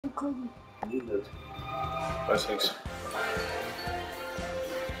Good. 5-6.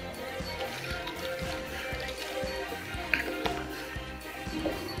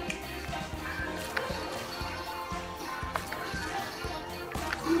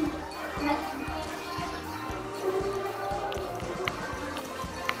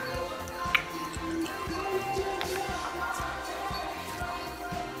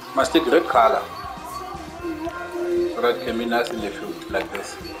 Must take red color. Red can be nice in the field like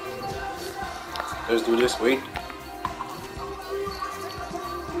this. Let's do this. Wait.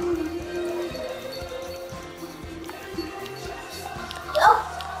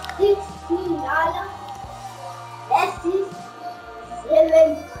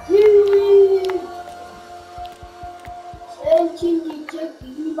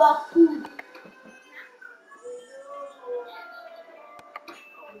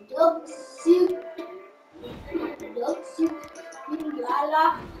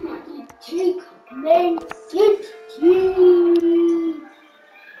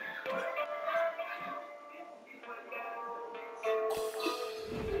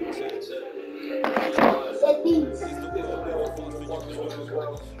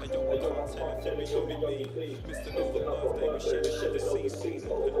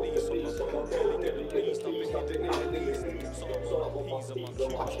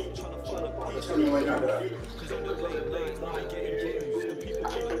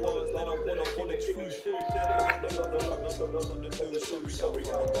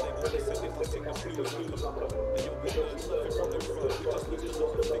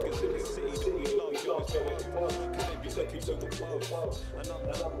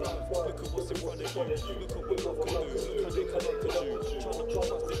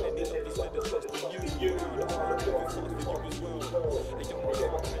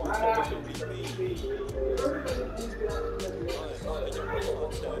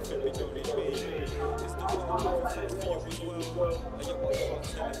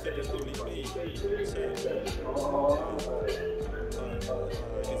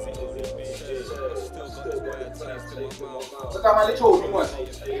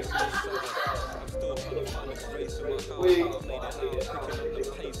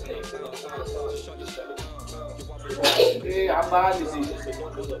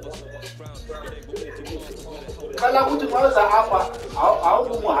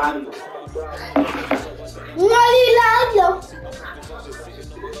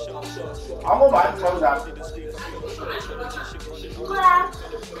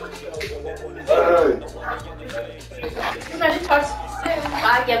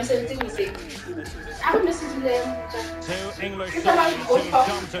 Two English sides who've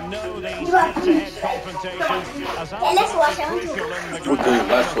come to know these head-to-head confrontations as absolutely crucial in the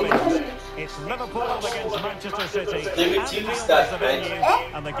grand. It's Liverpool against Manchester City. Anfield is the venue,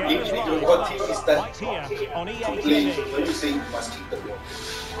 and the game is live right here on EA TV. When you say you must keep the ball,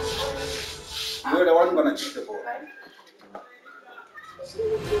 you're the one gonna keep the ball.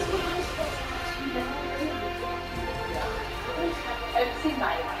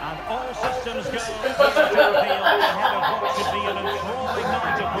 And all systems go for the appeal ahead of what should be an enthralling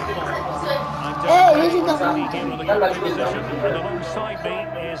night of football. I'm here with the commentary position, and alongside me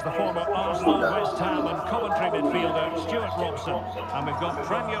is the former Arsenal, West Ham and Coventry midfielder Stuart Robson. And we've got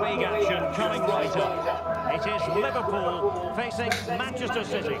Premier League action coming right up. It is Liverpool facing Manchester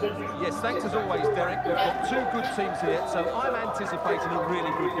City. Yes, thanks as always, Derek. We've got two good teams here, so I'm anticipating a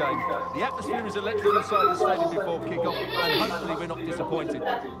really good game. The atmosphere is electric inside the stadium before kick-off, and hopefully we're not disappointed.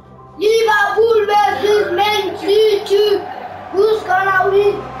 Liverpool versus Man City. Who's gonna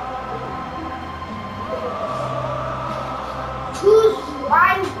win? Choose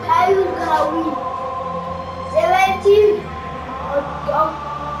one guy who's gonna win. 17 or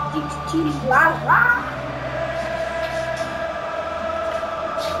 61.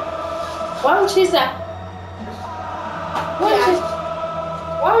 Why would she say?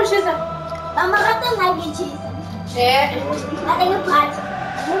 Why would she say? Mama kata lagi cheese. Ada yang part.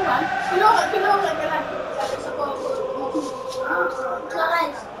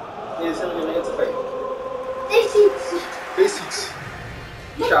 Basics.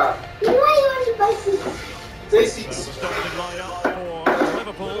 Isha. Why you want to buy six? Basics. Starting lineup for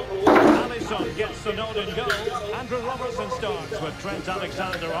Liverpool. Alisson gets the nod in goal. Andrew Robertson starts with Trent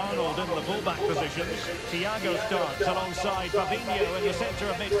Alexander-Arnold in the fullback positions. Thiago starts alongside Fabinho in the centre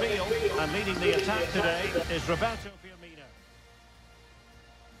of midfield. And leading the attack today is Roberto Firmino.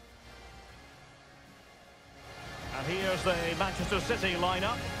 And here's the Manchester City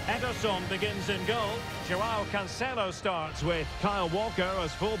lineup. Ederson begins in goal. Joao Cancelo starts with Kyle Walker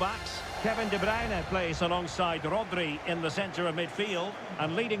as fullbacks. Kevin De Bruyne plays alongside Rodri in the centre of midfield.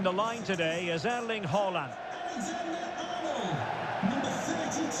 And leading the line today is Erling Haaland. Number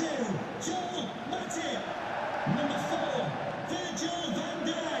 32, Joel Matip. Number 4, Virgil van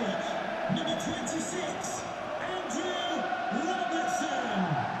Dijk. Number 26, Andrew Robertson.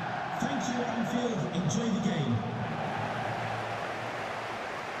 Thank you, Anfield. Enjoy the game.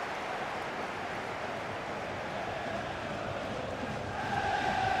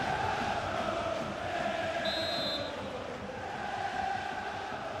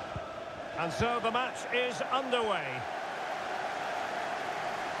 And so the match is underway.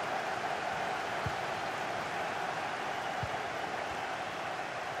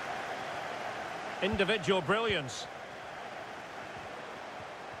 Individual brilliance.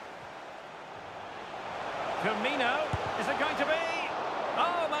 Firmino, is it going to be?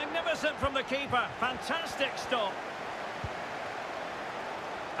 Oh, magnificent from the keeper. Fantastic stop.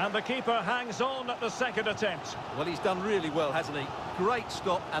 And the keeper hangs on at the second attempt. Well, he's done really well, hasn't he? Great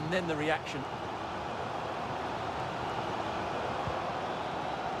stop, and then the reaction.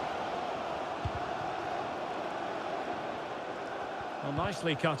 Well,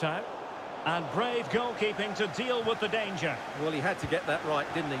 nicely cut out. And brave goalkeeping to deal with the danger. Well, he had to get that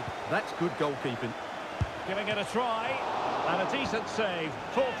right, didn't he? That's good goalkeeping. Giving it a try. And a decent save.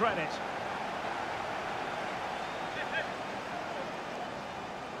 Full credit.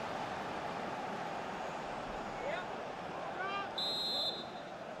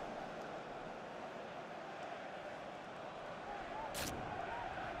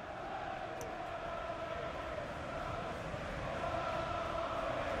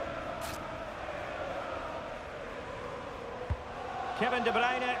 Kevin De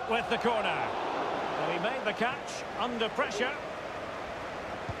Bruyne with the corner. Well, he made the catch under pressure.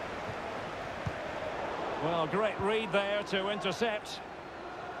 Well, great read there to intercept.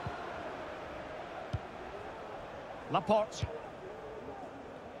 Laporte.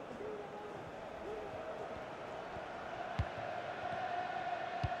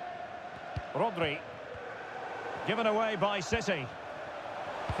 Rodri. Given away by City.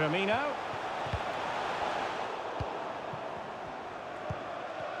 Firmino.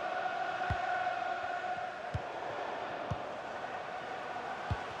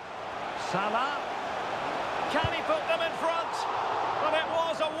 Salah. Can he put them in front? Well, it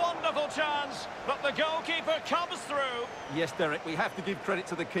was a wonderful chance, but the goalkeeper comes through. Yes, Derek, we have to give credit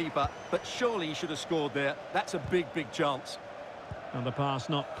to the keeper, but surely he should have scored there. That's a big, big chance. And the pass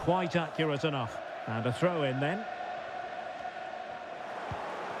not quite accurate enough. And a throw in then.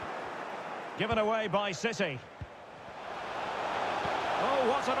 Given away by City. Oh,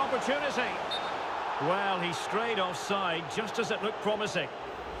 what an opportunity. Well, he strayed offside just as it looked promising.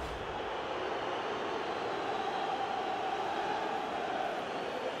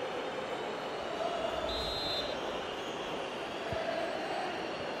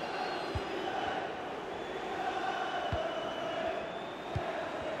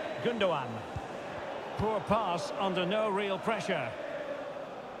 Gundogan. Poor pass under no real pressure.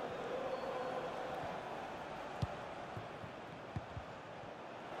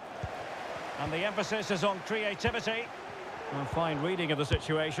 And the emphasis is on creativity. A fine reading of the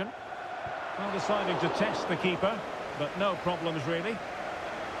situation. Well, deciding to test the keeper, but no problems really.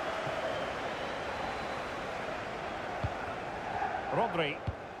 Rodri.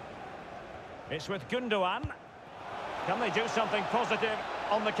 It's with Gundogan. Can they do something positive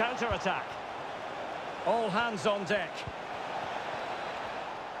on the counter-attack? All hands on deck.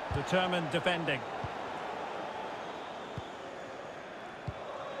 Determined defending.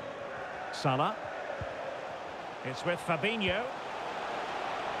 Salah. It's with Fabinho.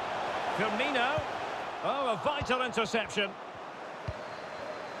 Firmino. Oh, a vital interception.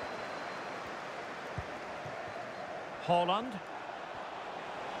 Haaland.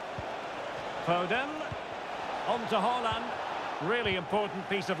 Foden. On to Haaland. Really important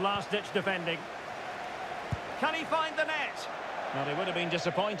piece of last-ditch defending. Can he find the net? Well, he would have been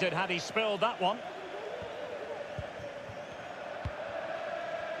disappointed had he spilled that one.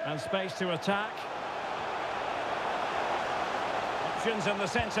 And space to attack. Options in the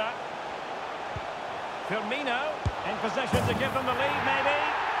centre. Firmino in possession to give them the lead, maybe.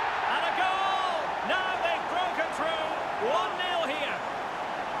 And a goal! Now they've broken through. 1-0 here.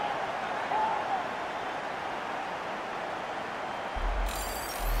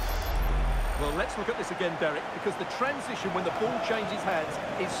 Well, let's look at this again, Derek, because the transition when the ball changes hands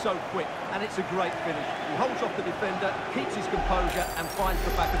is so quick, and it's a great finish. He holds off the defender, keeps his composure, and finds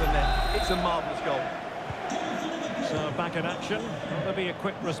the back of the net. It's a marvellous goal. So back in action. Will there be a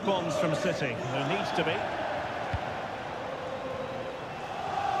quick response from City? There needs to be.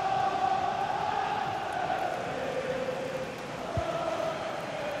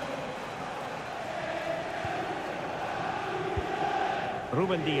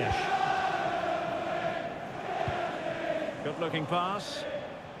 Ruben Dias. Good looking pass.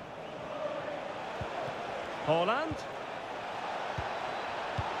 Haaland.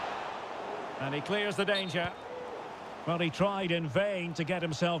 And he clears the danger. Well, he tried in vain to get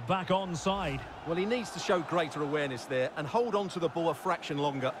himself back onside. Well, he needs to show greater awareness there and hold on to the ball a fraction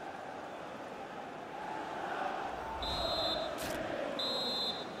longer.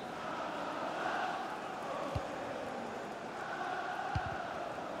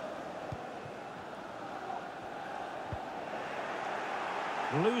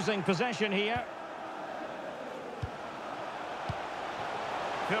 Losing possession here.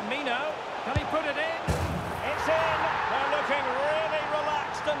 Firmino, can he put it in? It's in! They're looking really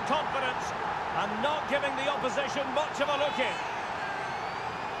relaxed and confident and not giving the opposition much of a look in.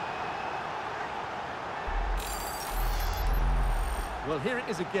 Well, here it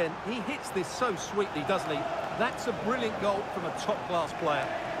is again. He hits this so sweetly, doesn't he? That's a brilliant goal from a top-class player.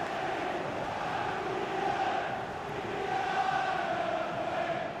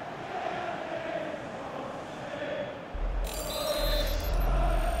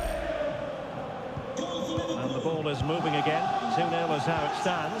 And the ball is moving again. 2-0 is how it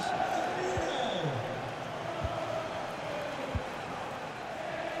stands.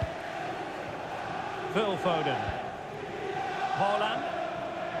 Phil Foden. Haaland.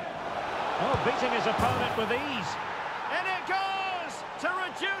 Oh, beating his opponent with ease. And it goes to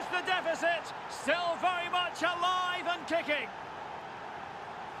reduce the deficit. Still very much alive and kicking.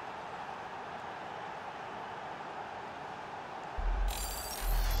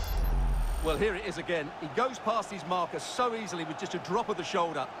 Well, here it is again. He goes past his marker so easily with just a drop of the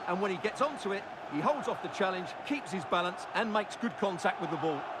shoulder. And when he gets onto it, he holds off the challenge, keeps his balance, and makes good contact with the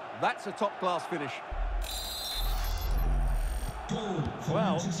ball. That's a top-class finish.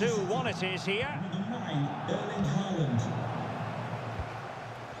 Well, 2-1 it is here. Number 9, Erling Haaland.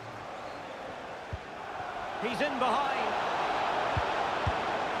 He's in behind.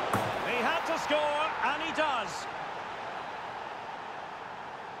 He had to score, and he does.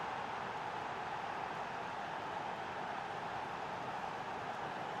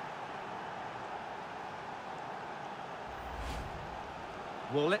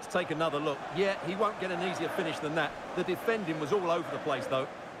 Well, let's take another look. Yeah, he won't get an easier finish than that. The defending was all over the place, though.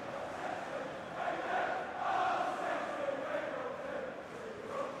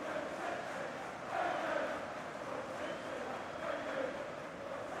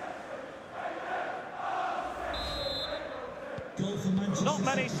 Not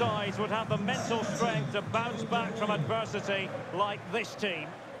many sides would have the mental strength to bounce back from adversity like this team.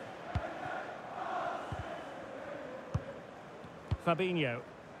 Fabinho.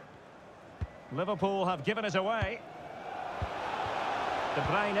 Liverpool have given it away. De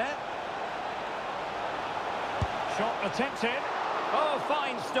Bruyne. Shot attempted. Oh,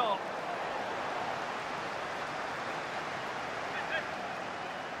 fine stop.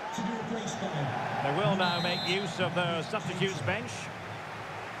 To be replaced by. They will now make use of their substitutes bench.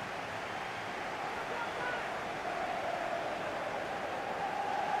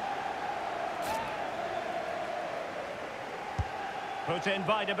 Put in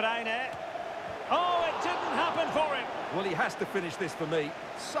by De Bruyne. Oh, it didn't happen for him. Well, he has to finish this for me.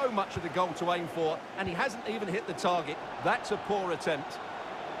 So much of the goal to aim for, and he hasn't even hit the target. That's a poor attempt.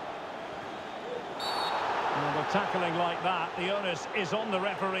 Well, with tackling like that, the onus is on the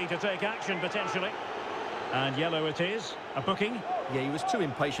referee to take action, potentially. And yellow it is. A booking. Yeah, he was too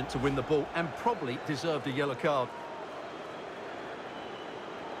impatient to win the ball and probably deserved a yellow card.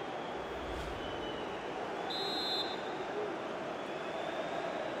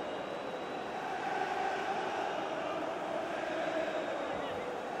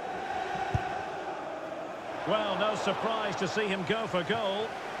 Well, no surprise to see him go for goal,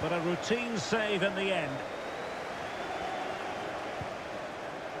 but a routine save in the end.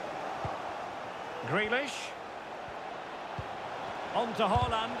 Grealish. On to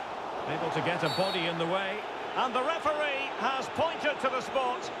Haaland. Able to get a body in the way. And the referee has pointed to the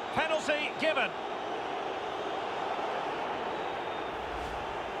spot. Penalty given.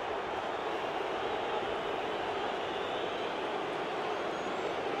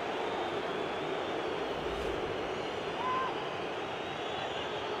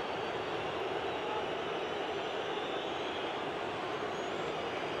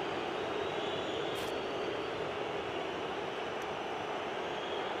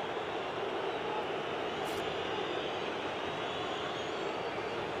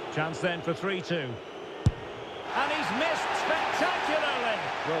 Chance then for 3-2. And he's missed spectacularly.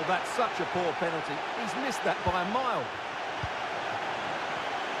 Well, that's such a poor penalty. He's missed that by a mile.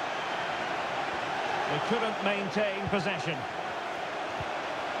 They couldn't maintain possession.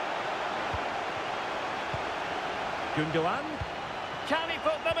 Gundogan. Can he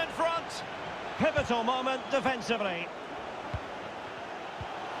put them in front? Pivotal moment defensively.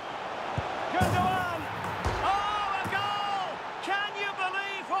 Gundogan! Oh, a goal! Can you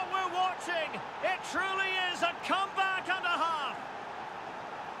believe what we're watching? It truly is a comeback and a half.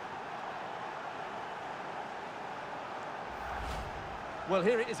 Well,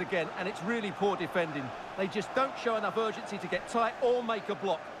 here it is again, and it's really poor defending. They just don't show enough urgency to get tight or make a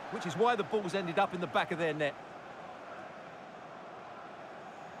block, which is why the ball's ended up in the back of their net.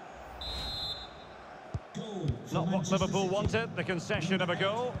 Not what Liverpool wanted, the concession of a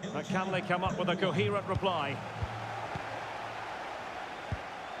goal. But can they come up with a coherent reply?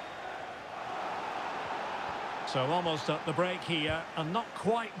 So almost at the break here, and not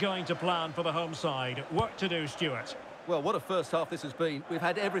quite going to plan for the home side. Work to do, Stuart. Well, what a first half this has been. We've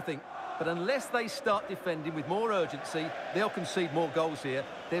had everything. But unless they start defending with more urgency, they'll concede more goals here.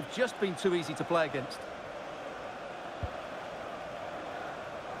 They've just been too easy to play against.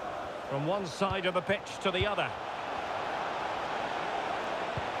 From one side of the pitch to the other.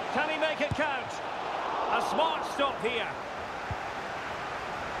 Can he make it count? A smart stop here.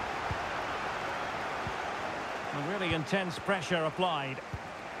 A really intense pressure applied.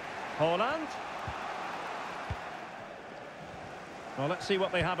 Haaland. Well, let's see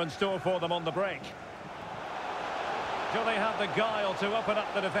what they have in store for them on the break. Do they have the guile to open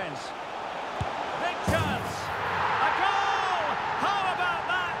up the defence? Big chance! A goal! How about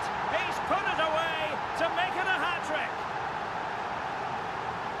that? He's put it away to make it a hat-trick.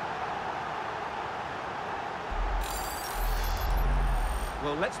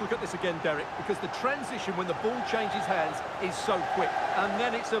 Well, let's look at this again, Derek, because the transition when the ball changes hands is so quick. And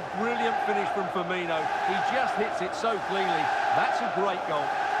then it's a brilliant finish from Firmino. He just hits it so cleanly. That's a great goal.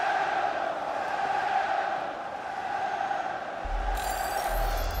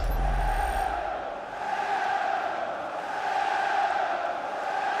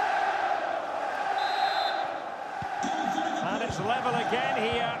 And it's level again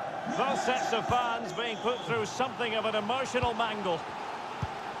here. Both sets of fans being put through something of an emotional mangle.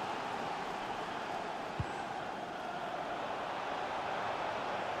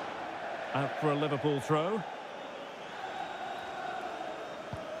 Out for a Liverpool throw.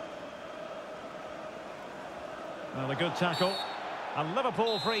 Well, a good tackle. A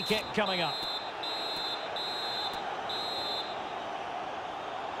Liverpool free kick coming up.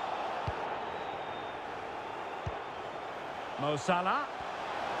 Mo Salah.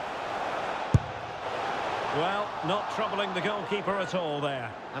 Well, not troubling the goalkeeper at all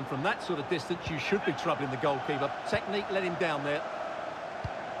there. And from that sort of distance, you should be troubling the goalkeeper. Technique let him down there.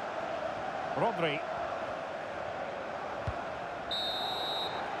 Rodri.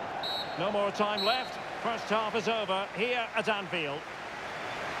 No more time left. First half is over here at Anfield.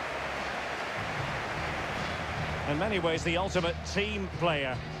 In many ways, the ultimate team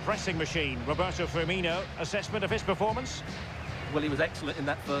player. Pressing machine. Roberto Firmino, assessment of his performance? Well, he was excellent in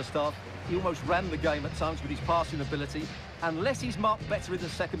that first half. He almost ran the game at times with his passing ability. Unless he's marked better in the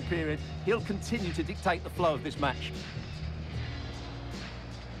second period, he'll continue to dictate the flow of this match.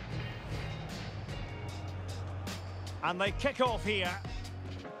 And they kick off here.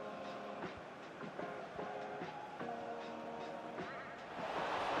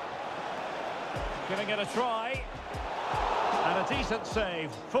 Giving it a try. And a decent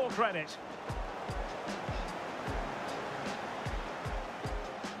save. Full credit.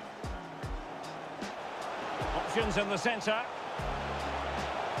 Options in the centre.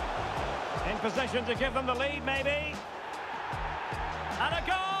 In position to give them the lead, maybe. And a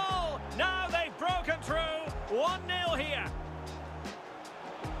goal! Now they've broken through. 1-0 here.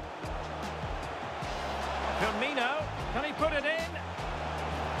 Firmino, can he put it in?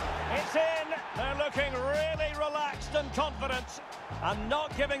 It's in. They're looking really relaxed and confident and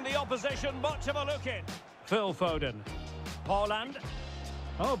not giving the opposition much of a look in. Phil Foden. Haaland.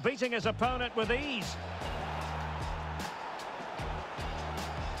 Oh, beating his opponent with ease.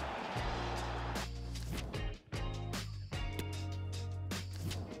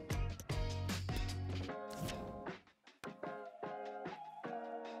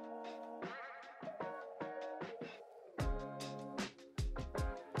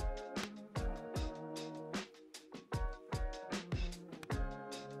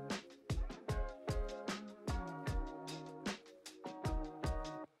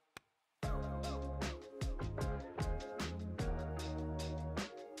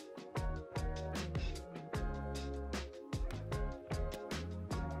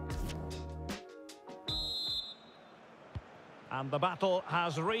 And the battle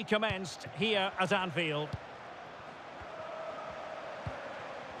has recommenced here at Anfield.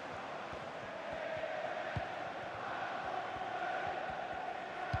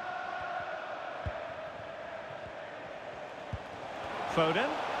 Foden.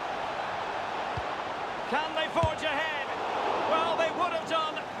 Can they forge ahead? Well, they would have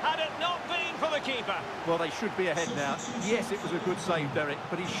done had it not been for the keeper. Well, they should be ahead now. Yes, it was a good save, Derek,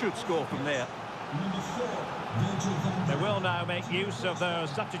 but he should score from there. Number 4, Virgil van They Dijk. will now make use of their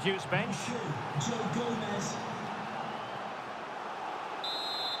substitutes bench. Joe Gomez.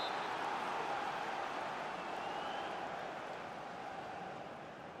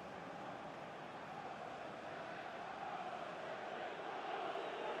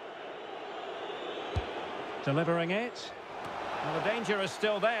 Delivering it. And the danger is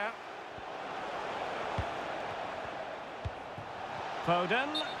still there.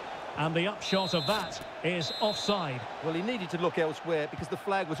 Foden. And the upshot of that is offside. Well, he needed to look elsewhere because the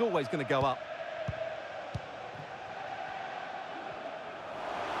flag was always going to go up.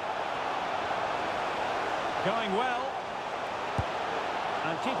 Going well.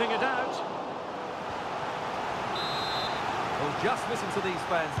 And keeping it out. Well, just listen to these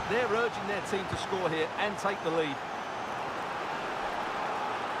fans. They're urging their team to score here and take the lead.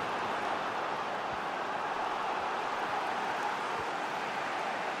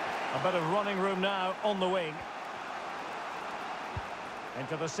 A bit of running room now on the wing.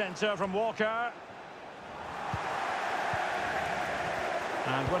 Into the centre from Walker.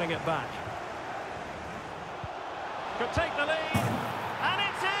 And winning it back. Could take the lead. And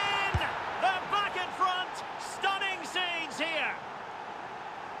it's in! They're back in front. Stunning scenes here.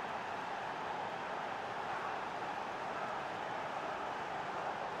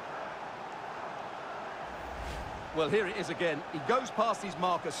 Well, here it is again. He goes past his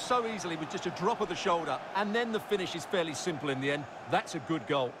marker so easily with just a drop of the shoulder, and then the finish is fairly simple in the end. That's a good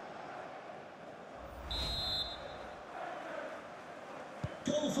goal.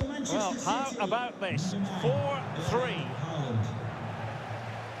 Goal for Manchester Well, how City. about this? Number 9, 4-3. Erling Haaland.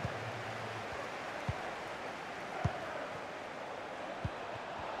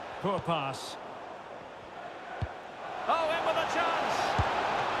 Poor pass. Oh, in with a chance.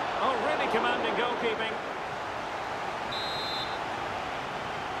 Oh, really commanding goalkeeping.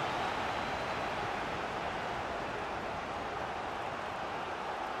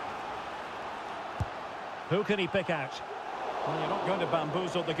 Who can he pick out? Well, you're not going to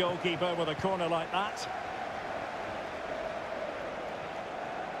bamboozle the goalkeeper with a corner like that.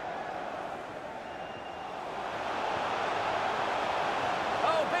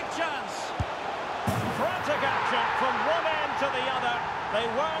 Oh, big chance. Frantic action from one end to the other. They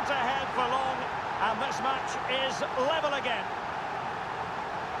weren't ahead for long, and this match is level again.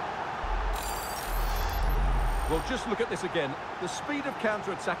 Well, just look at this again. The speed of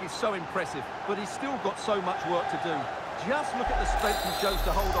counter-attack is so impressive, but he's still got so much work to do. Just look at the strength he shows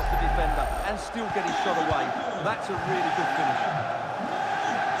to hold off the defender and still get his shot away. That's a really good finish.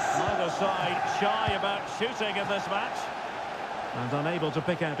 Neither side shy about shooting in this match. And unable to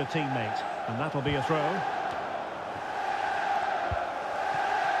pick out a teammate. And that'll be a throw.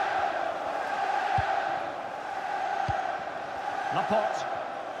 Laporte.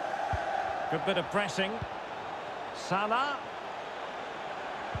 Good bit of pressing. Salah.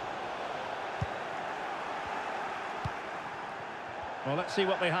 Well, let's see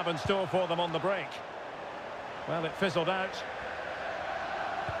what they have in store for them on the break. Well, it fizzled out.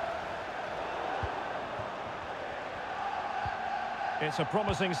 It's a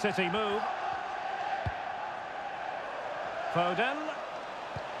promising City move. Foden.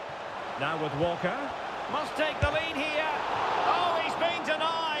 Now with Walker. Must take the lead here. Oh, he's been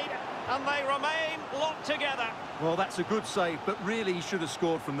denied. And they remain locked together. Well, that's a good save, but really he should have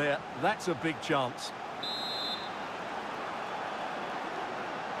scored from there. That's a big chance.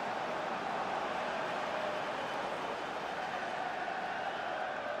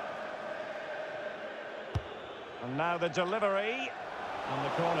 And now the delivery. And the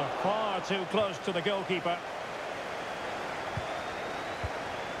corner far too close to the goalkeeper.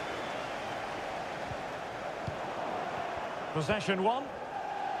 Possession one.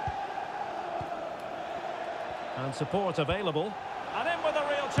 And support available. And in with a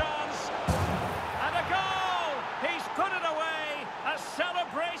real chance. And a goal! He's put it away. A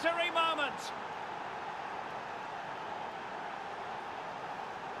celebratory moment.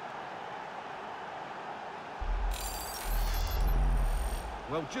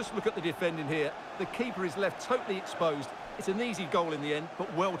 Well, just look at the defending here. The keeper is left totally exposed. It's an easy goal in the end,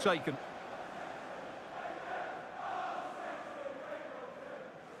 but well taken.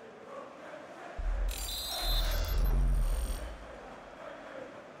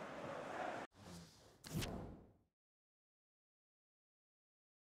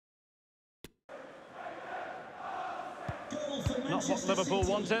 Not what Liverpool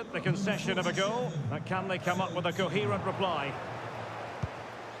wanted, the concession of a goal. But can they come up with a coherent reply?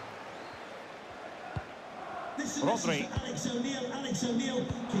 Rodri. Alex O'Neill, can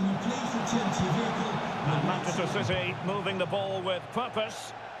you please return to your vehicle? And Manchester City moving the ball with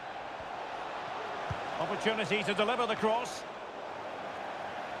purpose. Opportunity to deliver the cross.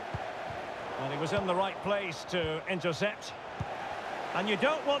 And he was in the right place to intercept. And you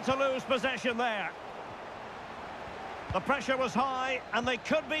don't want to lose possession there. The pressure was high, and they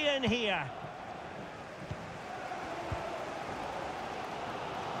could be in here.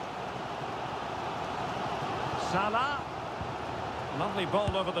 Salah. Lovely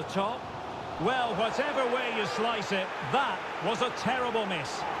ball over the top. Well, whatever way you slice it, that was a terrible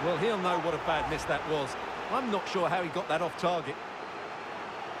miss. Well, he'll know what a bad miss that was. I'm not sure how he got that off target.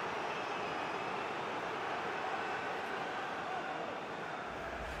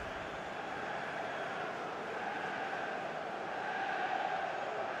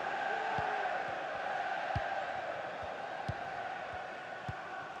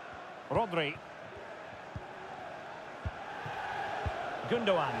 Rodri.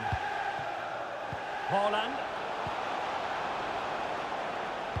 Gundogan. Haaland.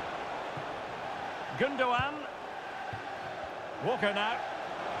 Gundogan. Walker now.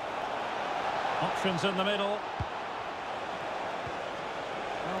 Options in the middle.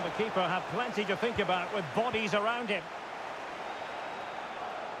 Well, the keeper had plenty to think about with bodies around him.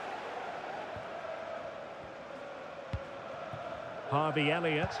 Harvey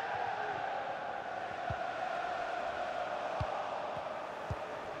Elliott.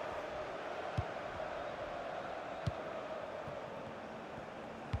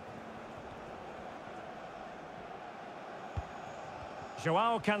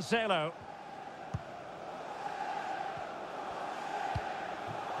 Joao Cancelo.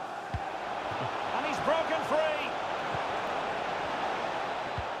 And he's broken free.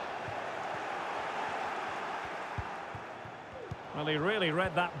 Well, he really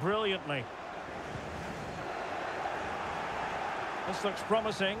read that brilliantly. This looks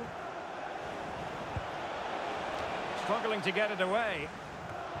promising. Struggling to get it away.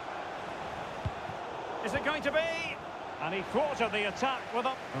 Is it going to be? And he thwarted the attack with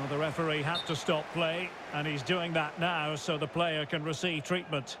a... Well, the referee had to stop play, and he's doing that now so the player can receive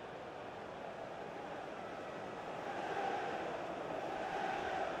treatment.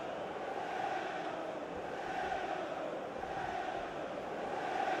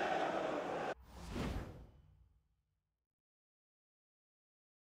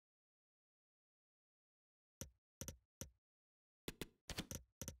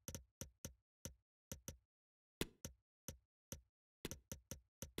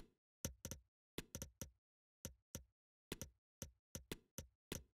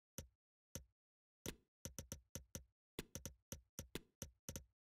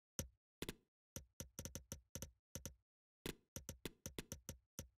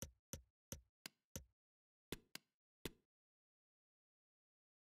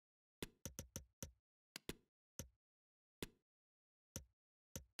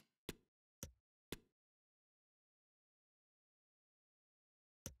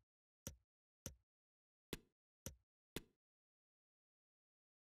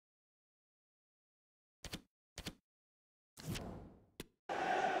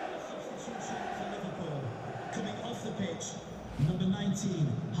 Coming off the pitch, number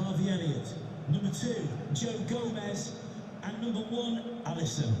 19, Harvey Elliott. Number 2, Joe Gomez. And number 1,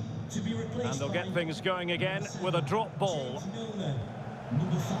 Alisson. To be replaced. And they'll get things going again with a drop ball.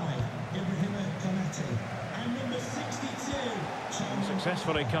 Number 5, Ibrahim Konate. And number 62,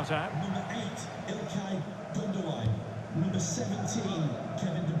 Successfully cut out. Number 8, Ilkay Gundogan. Number 17,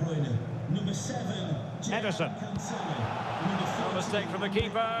 Kevin De Bruyne. Number 7, Ederson. No mistake from the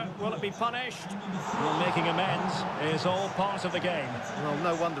keeper. Will it be punished? Well, making amends is all part of the game. Well,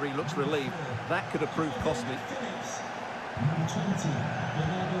 no wonder he looks relieved. That could have proved costly. Number 20,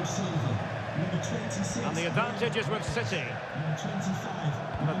 Bernardo Silva. Number 26. And the advantage is with City. Number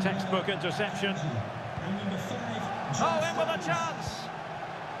 25. A textbook interception. And number 5. Oh, in with a chance!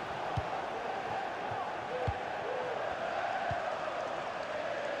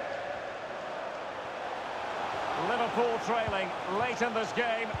 Liverpool trailing late in this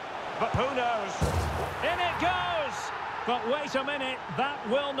game, but who knows? In it goes! But wait a minute, that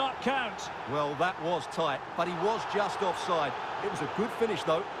will not count. Well, that was tight, but he was just offside. It was a good finish,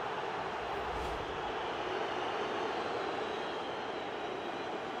 though.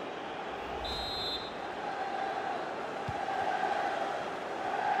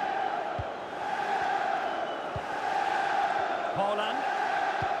 Haaland.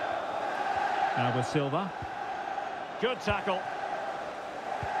 Now with Silva. Good tackle.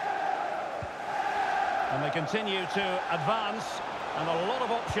 And they continue to advance, and a lot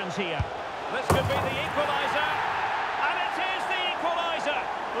of options here. This could be the equaliser, and it is the equaliser.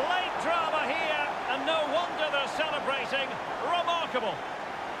 Late drama here, and no wonder they're celebrating. Remarkable.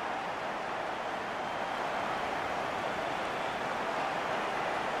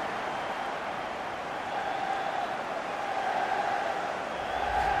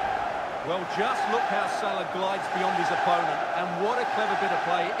 Well, just look how Salah glides beyond his opponent, and what a clever bit of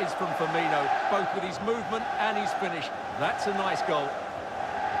play it is from Firmino, both with his movement and his finish. That's a nice goal.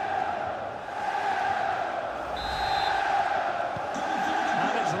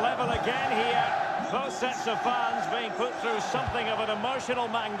 And it's level again here. Both sets of fans being put through something of an emotional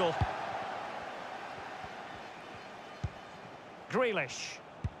mangle. Grealish.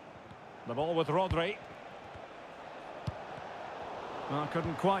 The ball with Rodri. Well,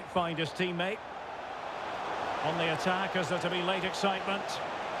 couldn't quite find his teammate. On the attack, as there to be late excitement.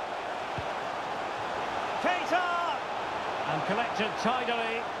 Keita! And collected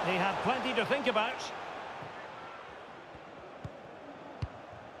tidily. He had plenty to think about.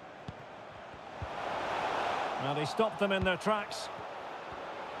 Well, they stopped them in their tracks.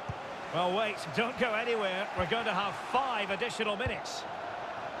 Well, wait, don't go anywhere. We're going to have 5 additional minutes.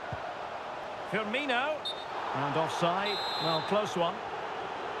 Firmino. And offside. Well, close one.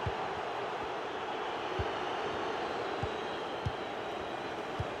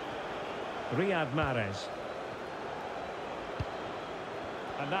 Riyad Mahrez.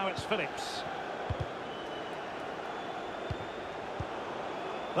 And now it's Phillips.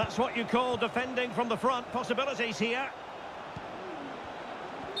 That's what you call defending from the front. Possibilities here.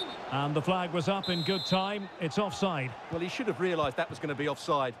 And the flag was up in good time. It's offside. Well, he should have realised that was going to be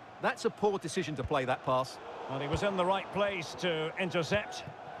offside. That's a poor decision to play that pass. Well, he was in the right place to intercept.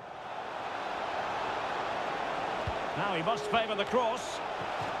 Now he must favour the cross.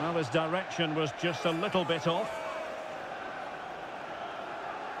 Well, his direction was just a little bit off.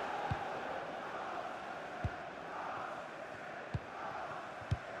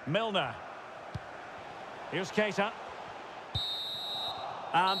 Milner. Here's Keita.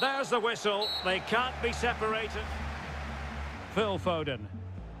 And there's the whistle. They can't be separated. Phil Foden.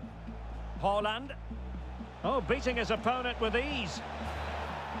 Haaland. Oh, beating his opponent with ease.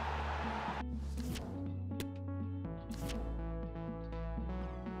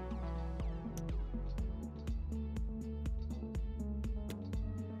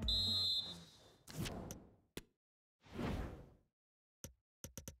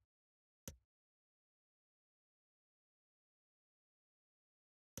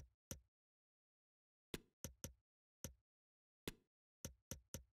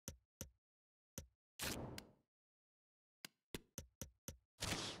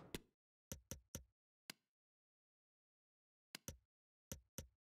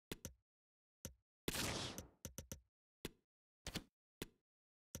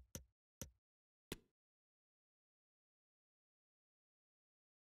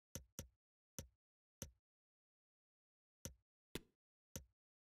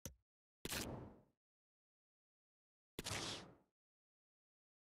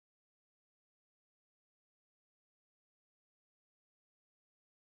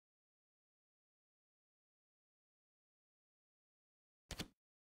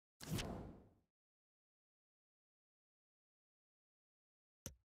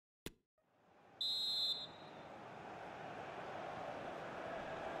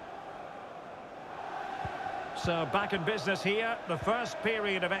 So back in business here, the first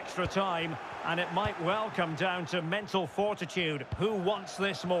period of extra time, and it might well come down to mental fortitude. Who wants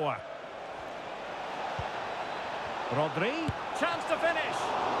this more? Rodri, chance to finish.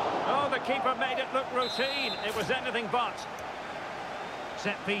 Oh, the keeper made it look routine. It was anything but.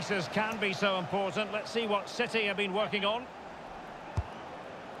 Set pieces can be so important. Let's see what City have been working on.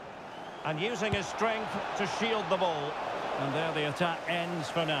 And using his strength to shield the ball. And there the attack ends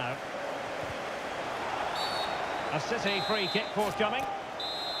for now. A City free kick forthcoming.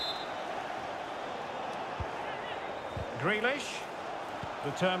 Grealish,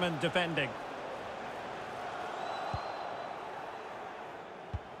 determined defending.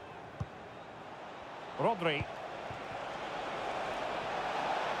 Rodri.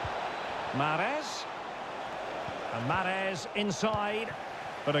 Mahrez. And Mahrez inside,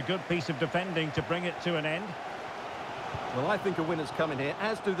 but a good piece of defending to bring it to an end. Well, I think a winner's coming here,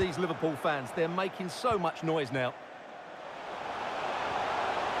 as do these Liverpool fans. They're making so much noise now.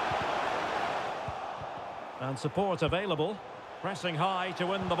 And support available. Pressing high to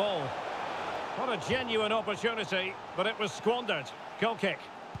win the ball. What a genuine opportunity, but it was squandered. Goal kick.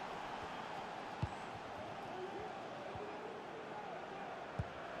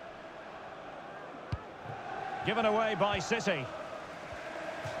 Given away by City.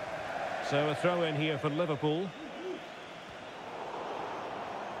 So a throw in here for Liverpool.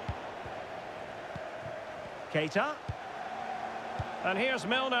 Keita. And here's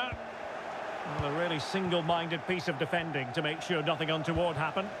Milner. Well, a really single-minded piece of defending to make sure nothing untoward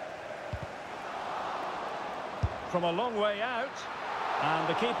happened. From a long way out. And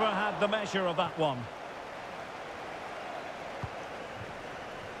the keeper had the measure of that one.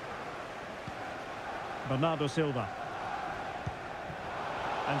 Bernardo Silva.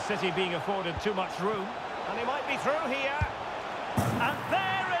 And City being afforded too much room. And he might be through here. And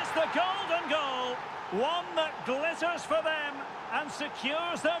there is the golden goal. One that glitters for them and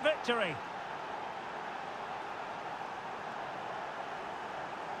secures their victory.